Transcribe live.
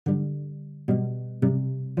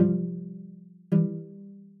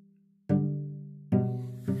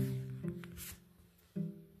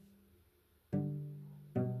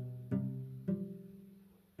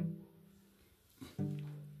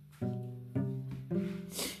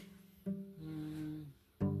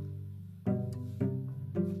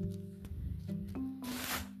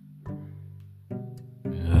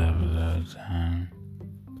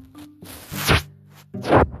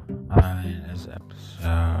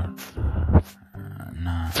episode.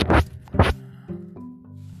 Not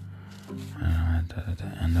at the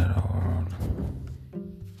end of the world.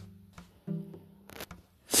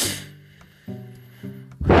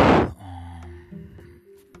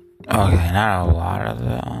 Okay, not a lot of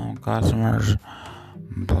the customers,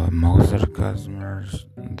 but most of the customers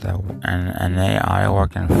that and I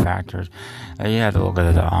work in factories. You have to look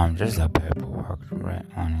at the just the paperwork right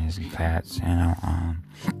on these cats,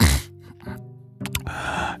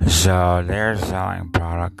 So they're selling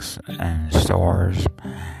products in stores,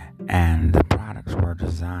 and the products were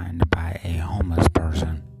designed by a homeless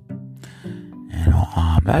person.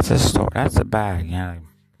 That's a store. That's a bag. I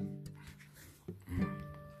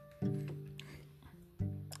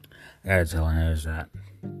gotta tell you that.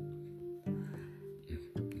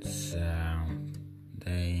 So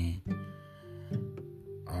they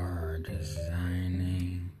are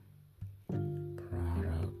designing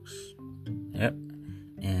products. Yep.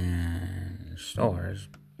 In stores.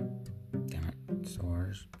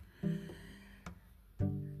 Stores.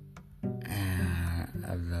 And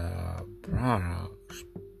the products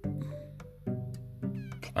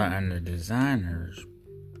and the designers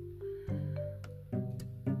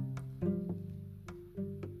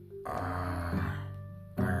are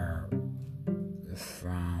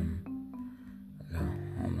from the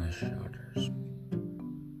homeless shelters.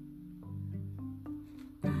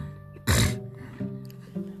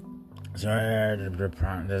 So they're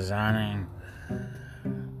designing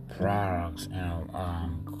products,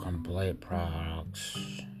 complete products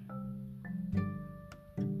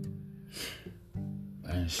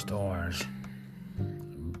in stores,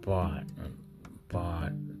 but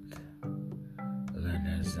the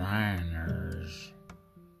designers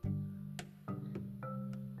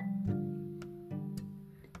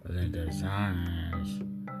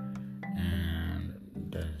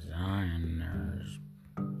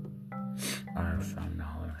are from the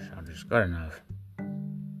homeless shelters. Good enough.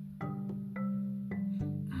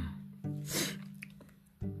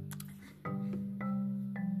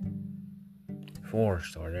 Four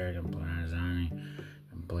stores. They're designing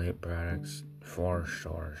complete products. 4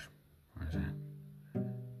 stores. What is that?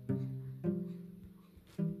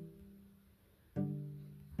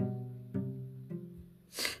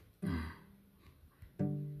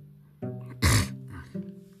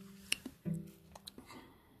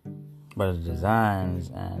 But the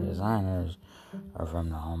designs and designers are from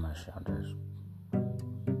the homeless shelters.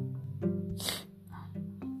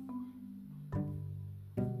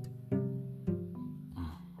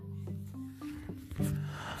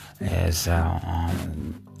 Yeah, so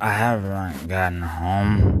I haven't gotten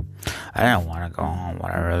home. I didn't want to go home.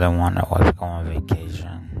 What I really wanted was go on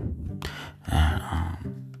vacation. And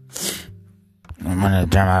I'm gonna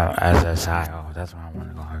turn my SSI off. That's when I want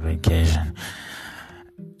to go on vacation.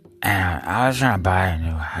 And I was trying to buy a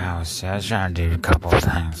new house. I was trying to do a couple of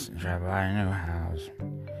things. Try to buy a new house.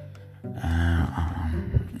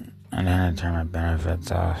 And then I turn my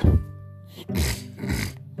benefits off.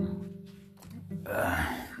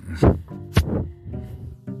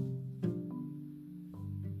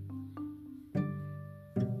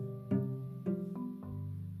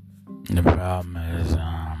 The problem is,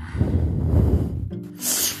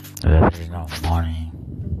 there's no money.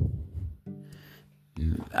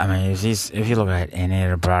 I mean, if you look at any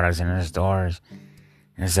of the products in the stores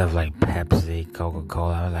and stuff like Pepsi,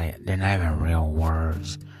 Coca-Cola, I was like, they're not even real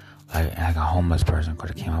words. Like a homeless person could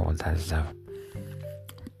have came up with that stuff.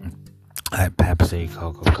 Like Pepsi,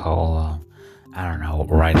 Coca-Cola, I don't know,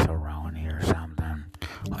 Rice-A-Roni or something.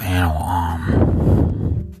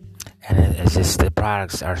 And it's just the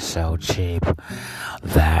products are so cheap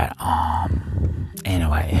that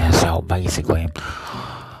so basically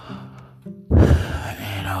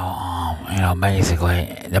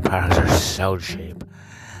basically the products are so cheap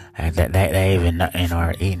that they even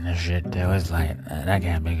are eating the shit too. It's like that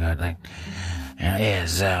can't be good. Like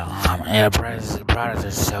the products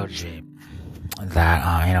are so cheap that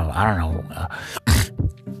I don't know,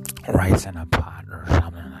 rice in a pot or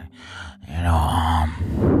something like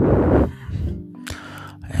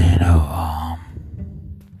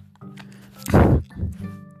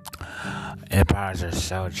the products are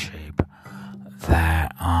so cheap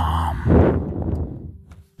that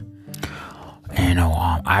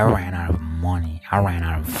I ran out of money. I ran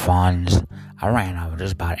out of funds. I ran out of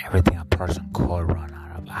just about everything a person could run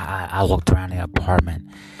out of. I looked around the apartment.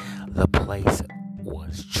 The place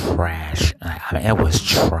was trash. It was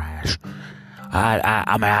trash.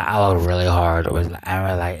 I looked really hard. It was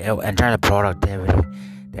in terms of productivity,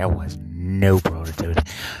 there was no productivity.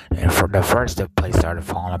 And the place started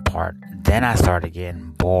falling apart. Then I started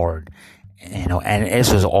getting bored, and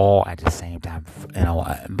this was all at the same time,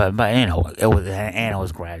 but it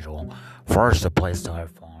was gradual. First, the place started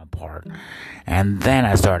falling apart, and then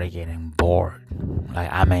I started getting bored.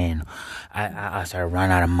 I started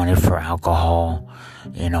running out of money for alcohol.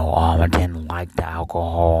 I didn't like the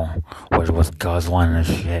alcohol, which was guzzling and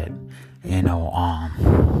shit.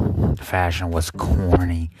 Fashion was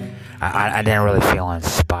corny. I didn't really feel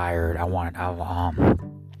inspired.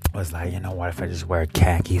 Was like, what if I just wear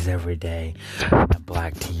khakis every day and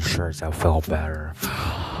black t-shirts? I'll feel better.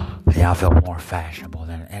 Yeah, I'll feel more fashionable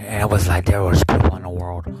and it was like there was people in the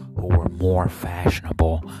world who were more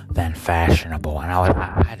fashionable than fashionable, and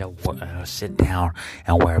I had to sit down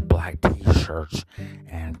and wear black t-shirts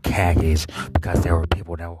and khakis because there were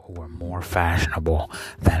people who were more fashionable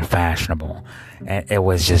than fashionable, and it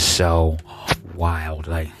was just so wild,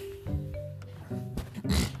 like.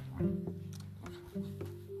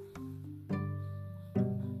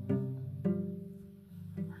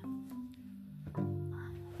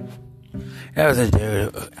 There was a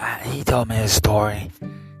dude. He told me his story.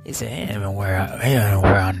 He said he didn't even wear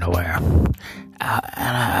underwear.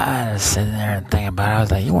 I was sitting there and thinking about it. I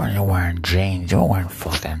was like, you weren't even wearing jeans. You were wearing a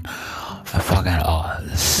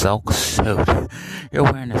silk suit. You're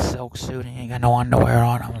wearing a silk suit and you ain't got no underwear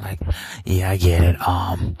on. I'm like, yeah, I get it.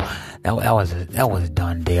 That was a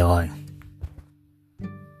done deal. Like,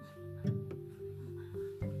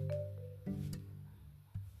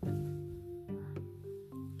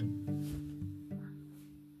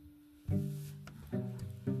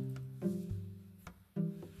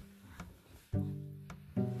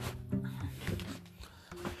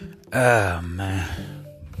 oh man.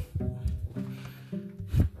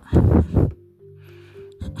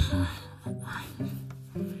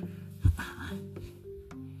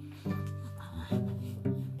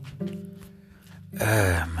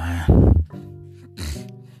 Oh man.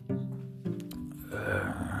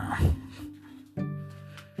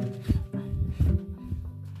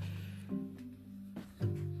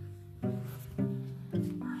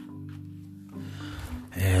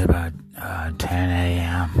 It's about 10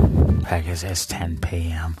 a.m. I guess it's 10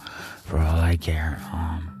 p.m. for all I care.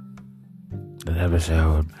 The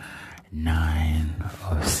episode 9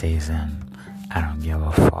 of season. I don't give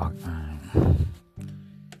a fuck.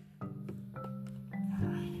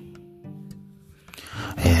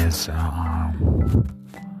 So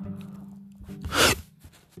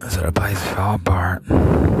the place fell apart.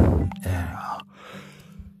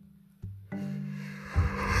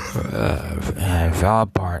 It fell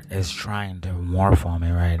apart. It's trying to morph on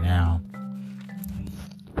me right now.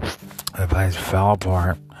 The place fell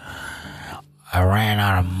apart. I ran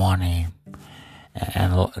out of money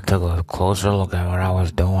and took a closer look at what I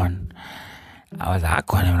was doing. I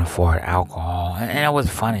couldn't even afford alcohol, and it was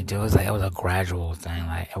funny too. It was a gradual thing.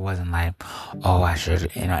 Like, it wasn't like, oh, I should,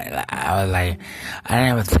 I was like, I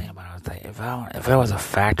didn't even think about it. I was like, if there was a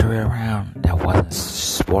factory around that wasn't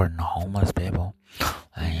supporting the homeless people,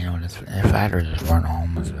 like, the factories just weren't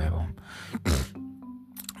homeless people.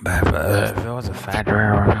 But if there was a factory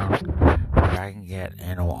around where I can get,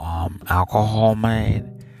 alcohol made,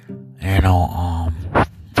 and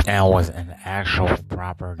it was an actual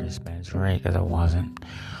proper dispensary, because it wasn't.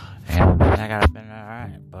 And I gotta been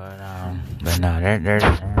alright, but no, there's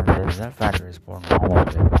that factory supporting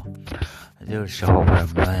homeless people. The dude showed up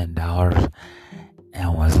with $1 million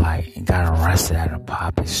and was like, he got arrested at a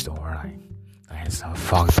poppy store, like some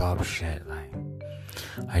fucked up shit, like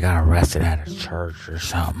I got arrested at a church or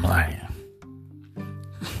something, like.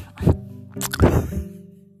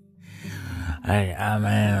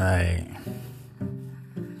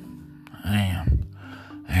 Damn.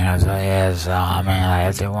 And I was like,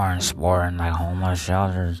 if they weren't supporting, like, homeless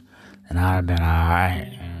shelters, then I'd have been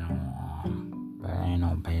alright,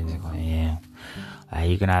 But, basically, yeah. Like,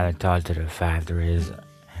 you can either talk to the factories,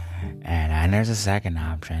 and there's a second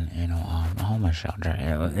option, a homeless shelter.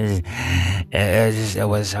 It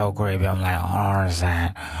was so creepy. I'm like, I don't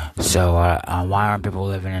understand. So, why aren't people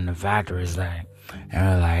living in the factories? Like, and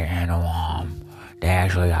they're like, they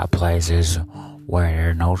actually got places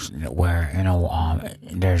where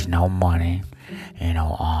there's no money.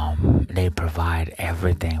 They provide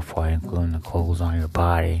everything for you, including the clothes on your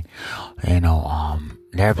body.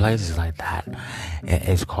 There are places like that.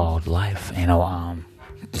 It's called life.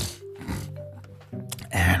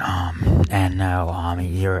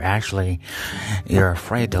 You're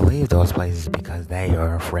afraid to leave those places because they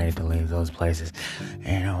are afraid to leave those places.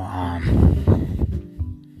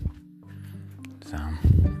 So.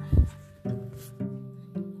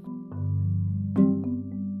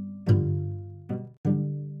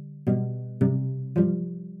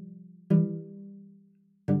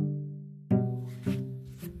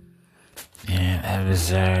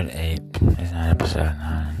 Episode 8. It's not episode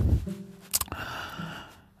 9.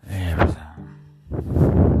 Yeah,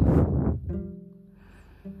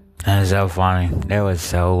 and it's so funny. There was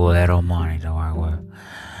so little money to work with.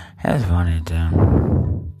 It was funny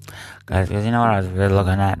too. Because you know what I was really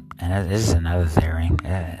looking at? And this is another theory. It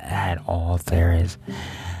had all theories.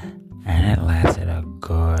 And it lasted a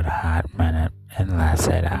good hot minute.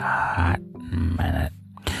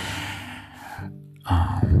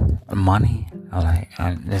 Money, like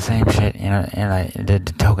the same shit, and like the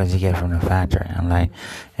tokens you get from the factory. I'm like,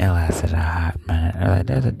 it lasted a hot minute. Like,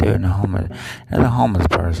 there's a dude there's a homeless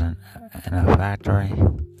person in a factory,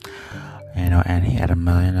 and he had $1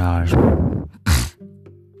 million.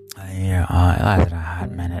 Yeah, it lasted a hot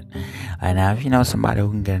minute. Like, now, if you know somebody who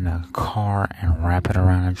can get in a car and wrap it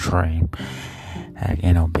around a tree,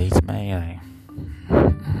 beats me. Like,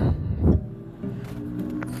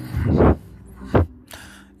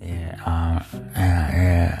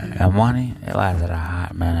 and money, it lasted a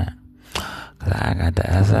hot minute. Cause I got the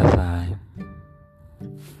SSI,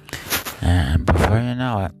 and before you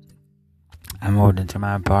know it, I moved into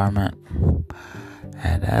my apartment.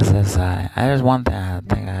 And the SSI, there's one thing I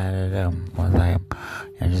think I had to do was like,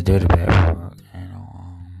 just do the paperwork,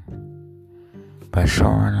 But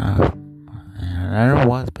sure enough, there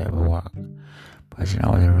was paperwork. But you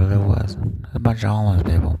know what it really was? There's a bunch of homeless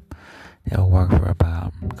people. They'll work for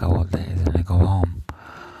about a couple of days and they go home.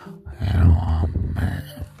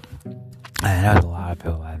 And there's a lot of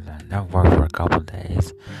people like that. They'll work for a couple of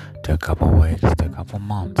days, to a couple of weeks, to a couple of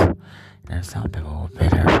months. And some people will be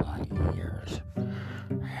there for like years.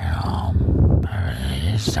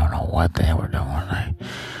 I just don't know what they were doing. Like,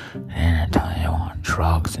 they didn't tell you on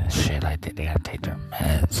drugs and shit. Like, they gotta take their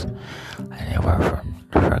meds. And they work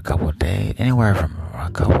for a couple of days, anywhere from a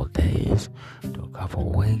couple of days to a couple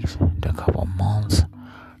of weeks to a couple of months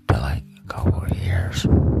to like a couple of years.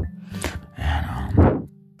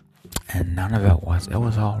 And none of it was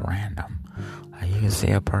all random. Like, you could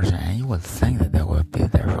see a person and you would think that they would be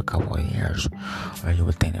there for a couple of years, or you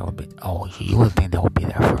would think they would be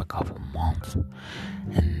there for a couple of months.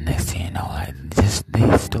 And next thing you know, like, just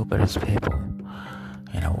these stupidest people,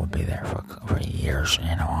 would be there for years.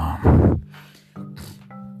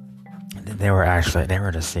 They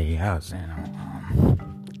were the CEOs.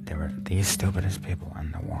 They were these stupidest people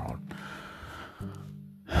in the world.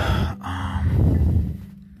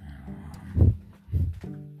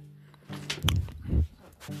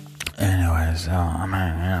 Anyway,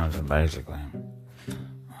 so basically,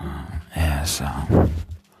 so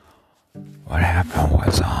what happened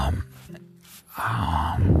was,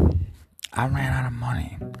 I ran out of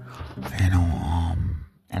money, and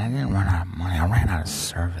I didn't run out of money. I ran out of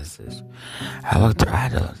services. I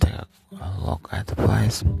had to take a look at the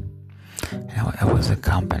place. It was a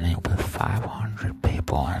company with 500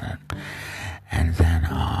 people in it. And then,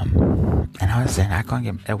 and I was saying, I couldn't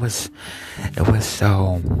get, it was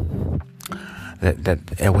so,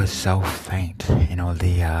 it was so faint,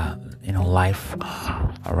 life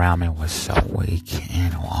around me was so weak,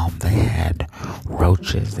 they had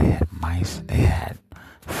roaches, they had mice, they had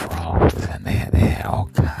frogs, and they had all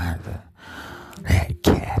kinds of, they had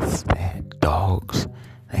cats, they had dogs,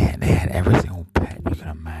 they had every single pet you can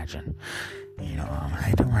imagine, they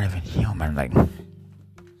weren't even human, like,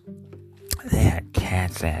 they had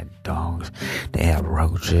cats, they had dogs, they had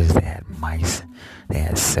roaches, they had mice, they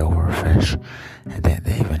had silverfish, and then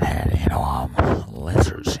they even had,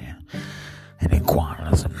 lizards, and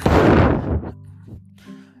iguanas,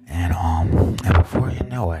 and before you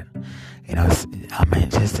know it, it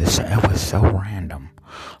was so random.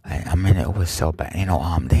 It was so bad.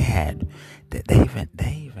 They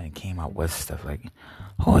even came up with stuff like,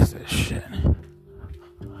 who is this shit?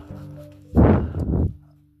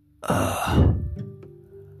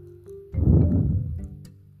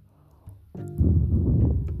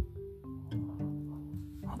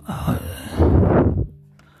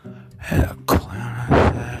 Had a clown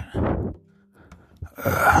outside.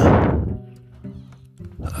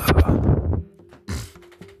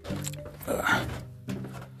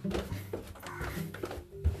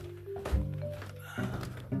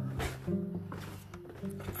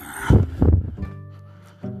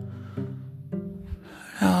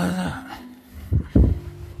 Hell is that?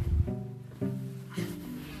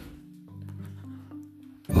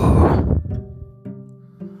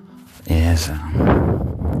 Yes.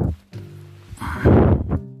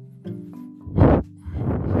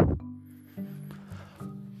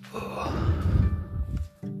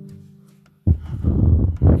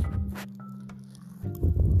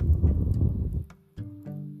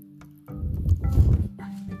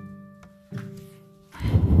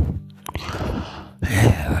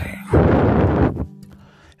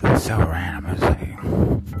 so random. It's like,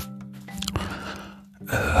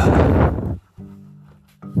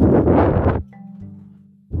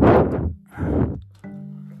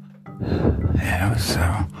 yeah, it was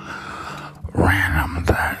so random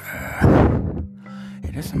that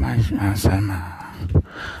it is somebody outside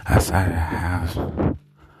of the house.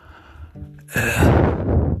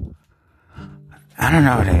 I don't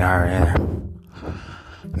know who they are either.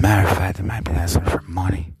 Matter of fact, they might be asking for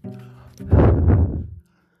money.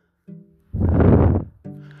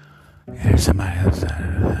 There's somebody outside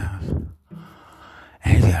of the house.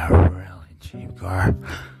 And he's got a really cheap car.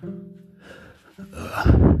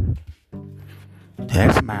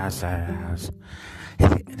 There's somebody outside of the house.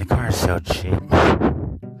 The car is so cheap. Like,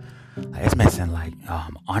 it's missing like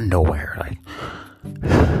underwear. Like,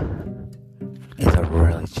 it's a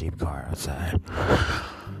really cheap car outside.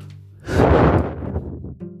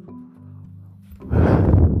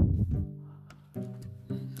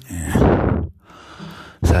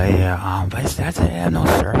 Basically that's it. They have no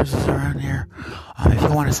services around here. If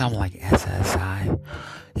you wanted something like SSI,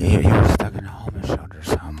 you were stuck in a homeless shelter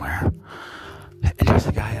somewhere. And there's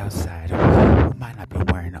a guy outside who might not be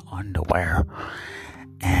wearing underwear.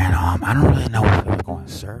 And I don't really know if he was going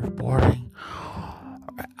surfboarding.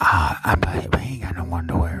 But he ain't got no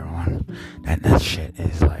underwear on. That shit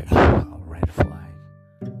is like a red flag.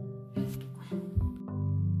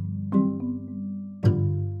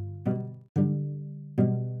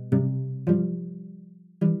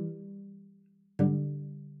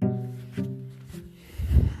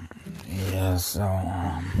 Yeah, so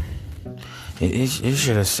you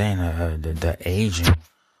should have seen the aging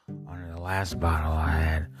on the last bottle I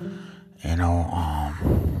had. You know,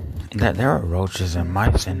 that there were roaches and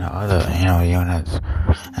mice in the other, units.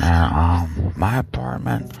 And my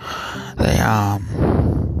apartment, it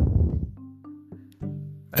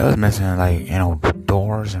was missing like,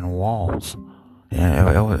 doors and walls.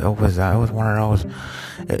 Yeah, it was one of those.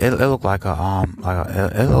 It looked like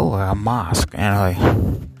it looked like a mosque, like.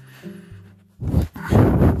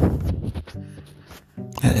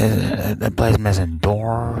 The place missing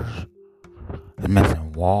doors, it's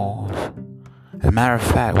missing walls. As a matter of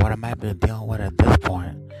fact, what I might be dealing with at this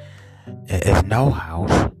point is no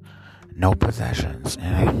house, no possessions,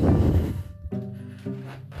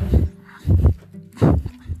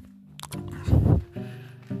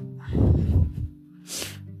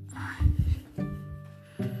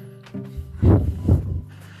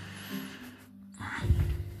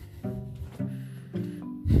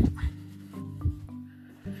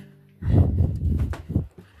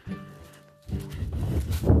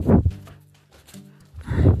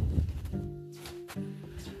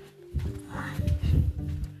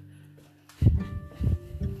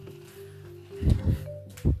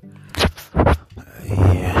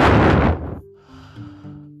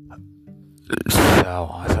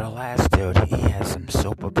 So the last dude, he has some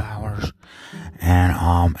superpowers, and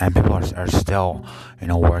people are still,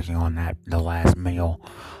 working on the last meal,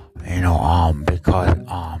 because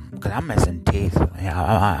I'm missing teeth.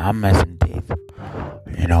 I'm missing teeth.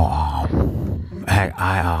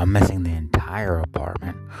 I'm missing the entire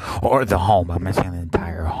apartment or the home. I'm missing the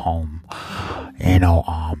entire home. And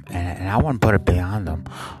I wouldn't put it beyond them.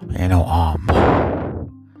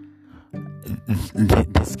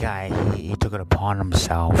 This guy, he took it upon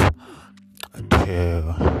himself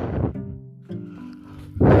to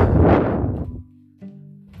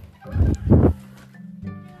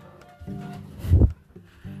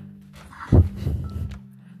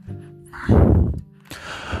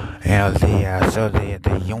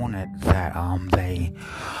the unit that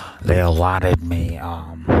they allotted me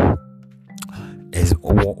is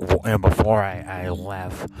before I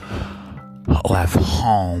left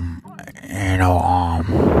home,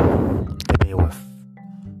 to be with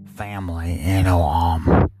family,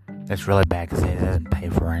 it's really bad because it doesn't pay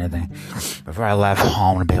for anything. Before I left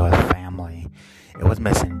home to be with family, it was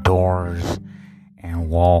missing doors and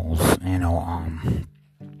walls,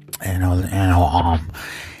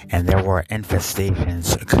 and there were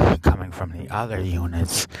infestations coming from the other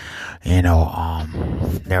units,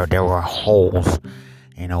 there were holes,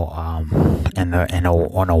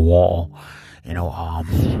 on a wall,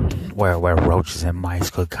 where roaches and mice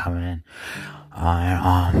could come in,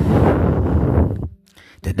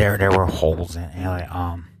 there were holes in,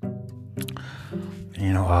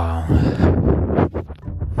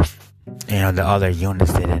 the other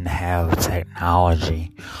units, they didn't have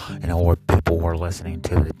technology, where people were listening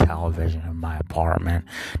to the television in my apartment.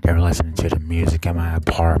 They were listening to the music in my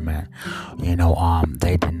apartment. They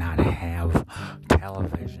did not have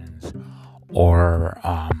televisions or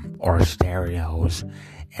or stereos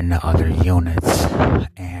in the other units,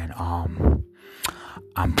 and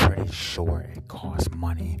I'm pretty sure it cost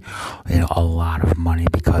money, a lot of money,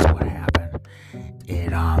 because what happened,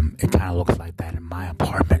 it kind of looks like that in my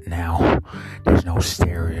apartment now. There's no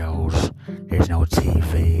stereos, there's no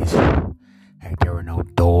TVs, heck, there were no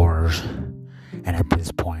doors, and at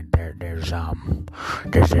this point there's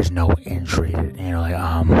no entry,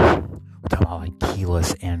 we're talking about like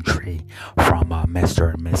keyless entry from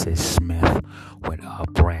Mr. and Mrs. Smith with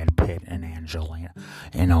Brad Pitt and Angelina.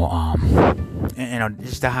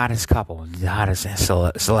 Just the hottest couple, the hottest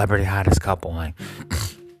celebrity hottest couple. Like,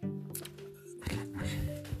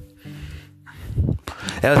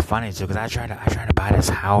 it was funny too, because I tried to buy this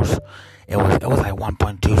house. It was like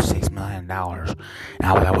 $1.26 million, and I was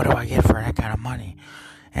like, what do I get for that kind of money?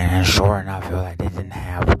 And sure enough, it was like they didn't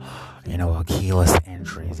have, a keyless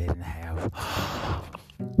entries. They didn't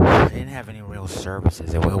have any real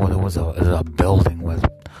services. It was a building with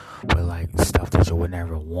like stuff that you would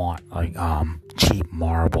never want, like cheap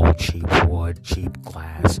marble, cheap wood, cheap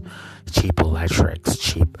glass, cheap electrics,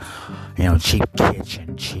 cheap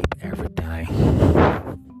kitchen, cheap everything.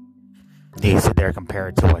 You sit there, compare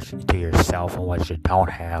it to yourself and what you don't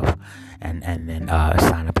have, and then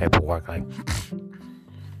sign the paperwork like.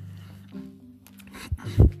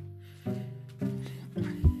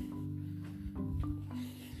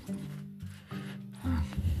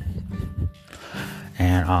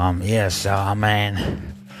 And so I mean,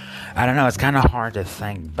 I don't know, it's kind of hard to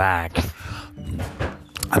think back.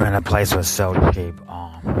 I mean, the place was so cheap.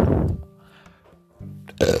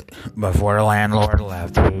 Before the landlord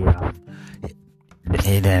left,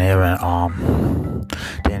 he didn't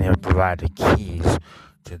even provide the keys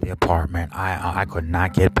to the apartment. I could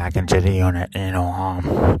not get back into the unit.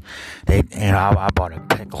 I bought a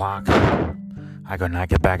pick lock. I could not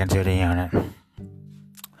get back into the unit.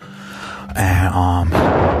 And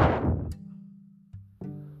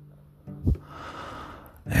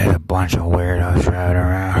there's a bunch of weirdos driving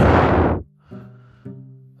around.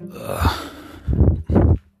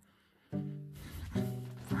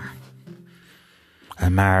 As a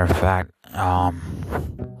matter of fact,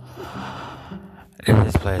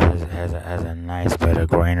 this place has a nice bit of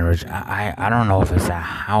greenery. I don't know if it's a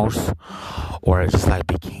house or it just like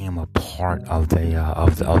became a part of the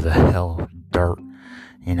hill of dirt,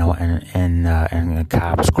 in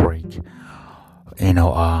Cobb's Creek,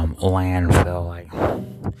 landfill. Like,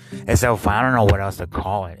 it's so fun. I don't know what else to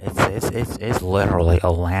call it. It's literally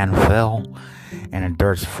a landfill, and the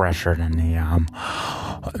dirt's fresher than the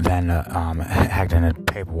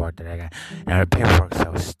paperwork that I got. The paperwork's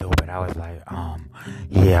so stupid. I was like,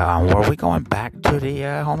 were we going back to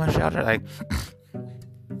the homeless shelter? Like,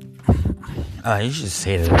 you should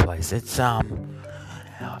see this place. It's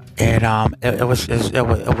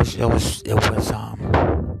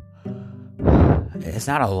it's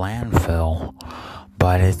not a landfill,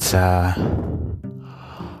 but I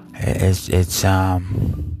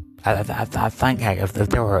think if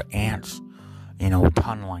there were ants,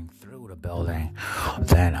 tunneling through the building,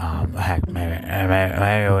 then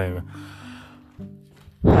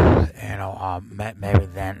maybe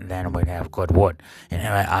then we'd have good wood. And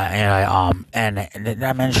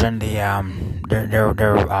I mentioned they're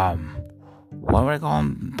what were they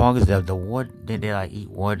calling bugs? The wood, they like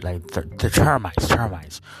eat wood, like the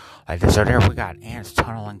termites. Like, so there we got ants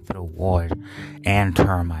tunneling through wood and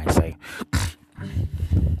termites. Like,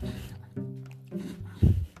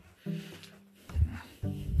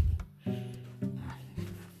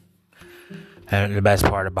 and the best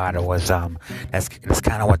part about it was that's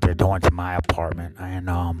kind of what they're doing to my apartment, and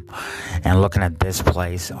looking at this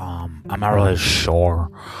place, I'm not really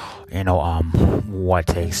sure, what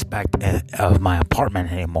to expect of my apartment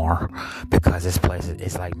anymore, because this place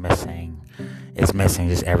is like missing. It's missing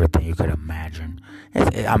just everything you could imagine.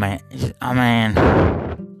 I mean,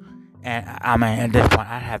 at this point,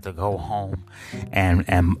 I'd have to go home and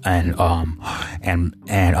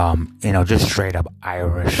just straight up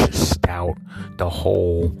Irish stout the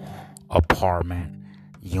whole apartment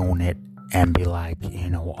unit and be like,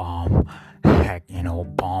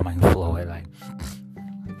 bombing fluid, like.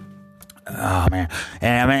 Oh man,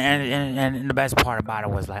 and the best part about it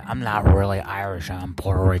was, like, I'm not really Irish, I'm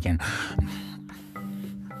Puerto Rican.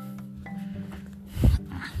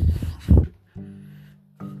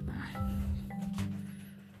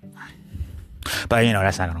 But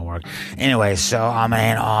that's not gonna work. Anyway, so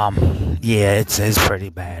it's pretty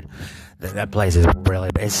bad. That place is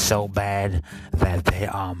really, it's so bad that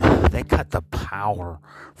they cut the power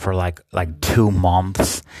for like 2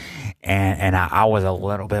 months, and I was a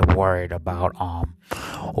little bit worried about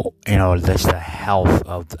just the health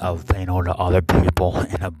of the other people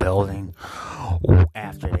in a building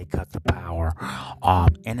after they cut the power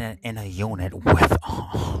in a unit with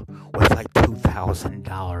like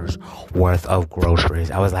 $2,000 worth of groceries.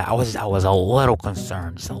 I was a little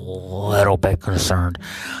concerned, just a little bit concerned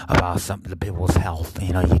about some of the people's health.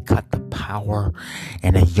 You cut the power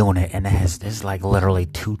in a unit, and there's like literally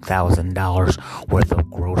 $2,000 worth of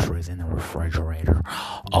groceries in the refrigerator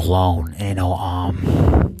alone.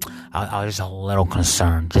 I was just a little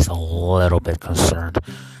concerned, just a little bit concerned.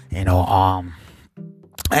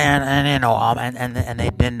 And they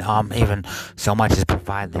didn't even so much as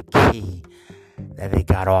provide the key that they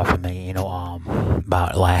got off of me,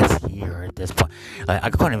 about last year at this point. Like, I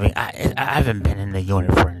couldn't even, I haven't been in the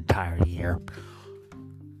unit for an entire year.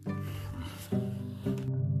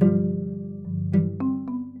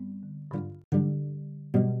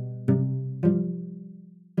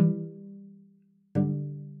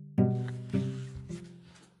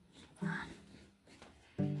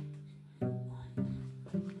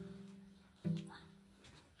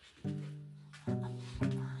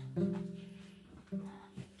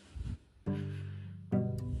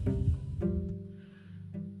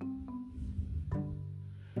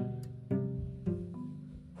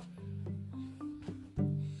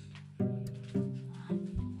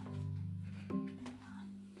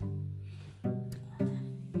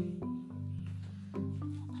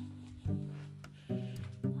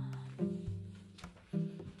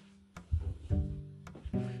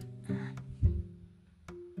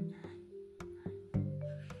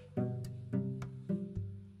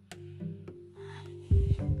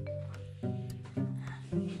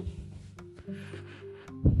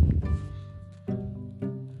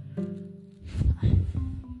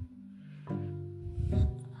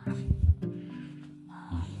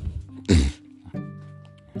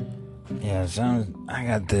 Yeah, I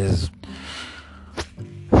got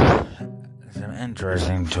some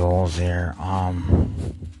interesting tools here. I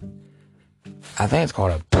think it's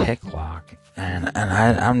called a pick lock, and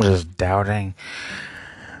I'm just doubting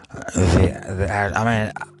I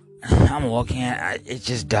mean, I'm looking at it, it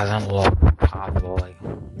just doesn't look possible. Like,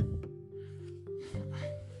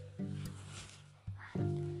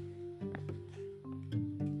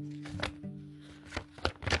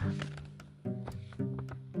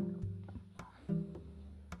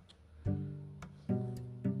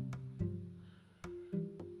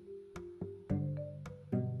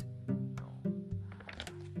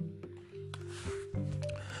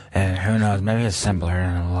 and who knows? Maybe it's simpler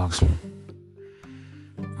than it looks.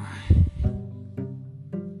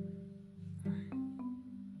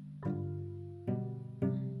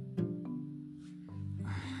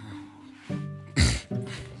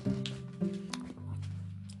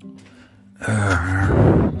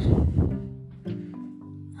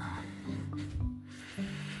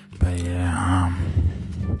 But yeah,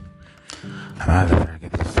 I'm gonna have to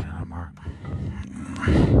get this down, Mark.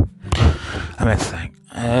 Let me think.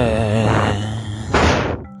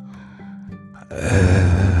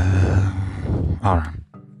 Hold on.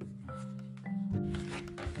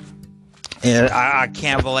 Yeah, I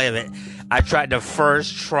can't believe it. I tried the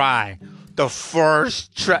first try.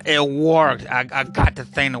 It worked. I got the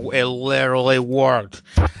thing. It literally worked.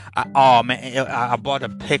 I bought a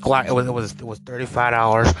pick lock. It was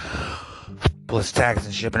 $35 plus tax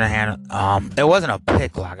and shipping and hand. It wasn't a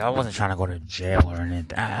pick lock. I wasn't trying to go to jail or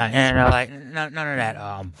anything. None of that.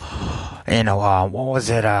 What was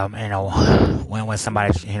it? When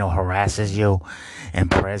somebody harasses you in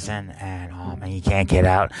prison and you can't get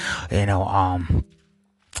out.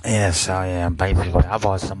 Yeah, so yeah, basically, I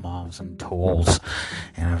bought some tools,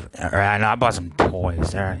 I bought some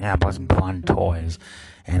toys. I bought some fun toys,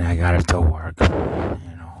 and I got it to work.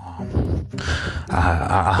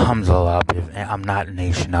 Alhamdulillah, I'm not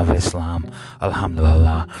Nation of Islam.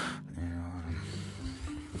 Alhamdulillah.